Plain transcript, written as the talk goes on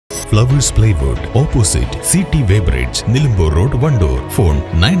Flowers Plywood, opposite CT Weybridge, Nilambur Road, Vandoor. Phone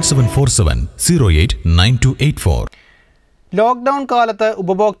 9747089284. Lockdown കാലത്ത്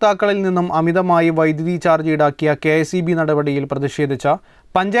ഉപഭോക്താക്കളിൽ നിന്നും അമിതമായി വൈദ്യുതി ചാർജ് ഈടാക്കിയ KSEB നടപടിയിൽ പ്രതിഷേധിച്ച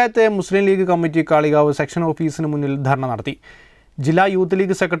പഞ്ചായത്ത് മുസ്ലിം ലീഗ് കമ്മിറ്റി കാളികാവ് സെക്ഷൻ ഓഫീസിന് മുന്നിൽ ധർണ നടത്തി. ജില്ലാ youth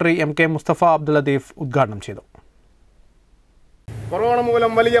league secretary MK Mustafa Abdul Latheef ഉദ്ഘാടനം ചെയ്തു. കൊറോണ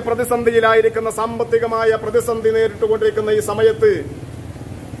മൂലം വലിയ പ്രതിസന്ധിയിലായിരിക്കുന്ന സാമ്പത്തികമായ പ്രതിസന്ധി നേരിട്ടുകൊണ്ടിരിക്കുന്ന ഈ സമയത്ത്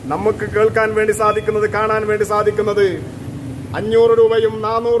നമുക്ക് കേൾക്കാൻ വേണ്ടി സാധിക്കുന്നത്, കാണാൻ വേണ്ടി സാധിക്കുന്നത് 500 രൂപയും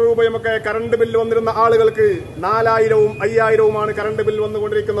 400 രൂപയുമൊക്കെ കറണ്ട് ബില്ല് വന്നിരുന്ന ആളുകൾക്ക് 4000-ഉം 5000-ഉമാണ് കറണ്ട് ബില്ല്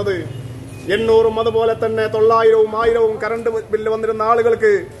വന്നുകൊണ്ടിരിക്കുന്നത്. 800-ഉം അതുപോലെ തന്നെ 900-ഉം 1000-ഉം കറണ്ട് ബില്ല് വന്നിരുന്ന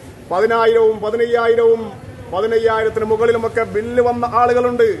ആളുകൾക്ക് 10000-ഉം 15000-ഉം 15000-ത്തിന് മുകളിലുമൊക്കെ ബില്ല് വന്ന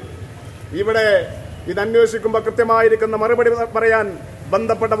ആളുകളുണ്ട്. ഇവിടെ ഇത് അന്വേഷിക്കുമ്പോൾ കൃത്യമായിരിക്കുന്ന മറുപടി പറയാൻ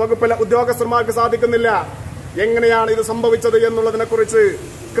ബന്ധപ്പെട്ട വകുപ്പിലെ ഉദ്യോഗസ്ഥന്മാർക്ക് സാധിക്കുന്നില്ല. എങ്ങനെയാണ് ഇത് സംഭവിച്ചത് എന്നുള്ളതിനെ കുറിച്ച്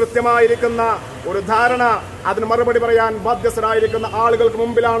കൃത്യമായിരിക്കുന്ന ഒരു ധാരണ, അതിന് മറുപടി പറയാൻ ബാധ്യസ്ഥരായിരിക്കുന്ന ആളുകൾക്ക്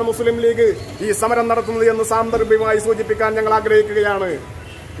മുമ്പിലാണ് മുസ്ലിം ലീഗ് ഈ സമരം നടത്തുന്നത് എന്ന് സാന്ദർഭികമായി സൂചിപ്പിക്കാൻ ഞങ്ങൾ ആഗ്രഹിക്കുകയാണ്.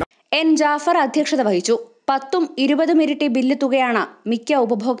 N. ജാഫർ അധ്യക്ഷത വഹിച്ചു. 10ഉം 20ഉം ഇരട്ടി ബില്ല് തുകയാണ് മിക്ക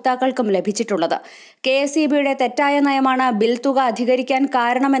ഉപഭോക്താക്കൾക്കും ലഭിച്ചിട്ടുള്ളത്. KSEBയുടെ തെറ്റായ നയമാണ് ബിൽ തുക അധികരിക്കാൻ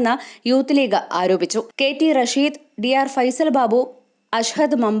കാരണമെന്ന് യൂത്ത് ലീഗ് ആരോപിച്ചു. KT Rasheed, DR Faisal Babu,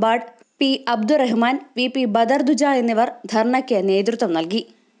 Ashhad Mambad, P. Abdurahman, VP ബദർദുജ എന്നിവർ ധർണയ്ക്ക് നേതൃത്വം നൽകി.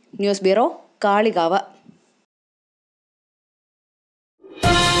 News bureau, Kalikavu.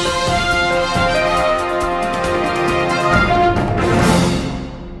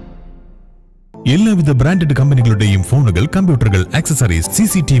 എല്ലാവിധ ബ്രാൻഡഡ് കമ്പനികളുടെയും ഫോണുകൾ, കമ്പ്യൂട്ടറുകൾ, ആക്സസറീസ്,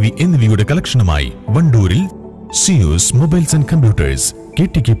 CCTV എന്നിവയുടെ കളക്ഷനുമായി വണ്ടൂരിൽ Zeus mobiles and computers,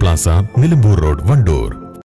 KTK Plaza, Nilambur road, Wandoor.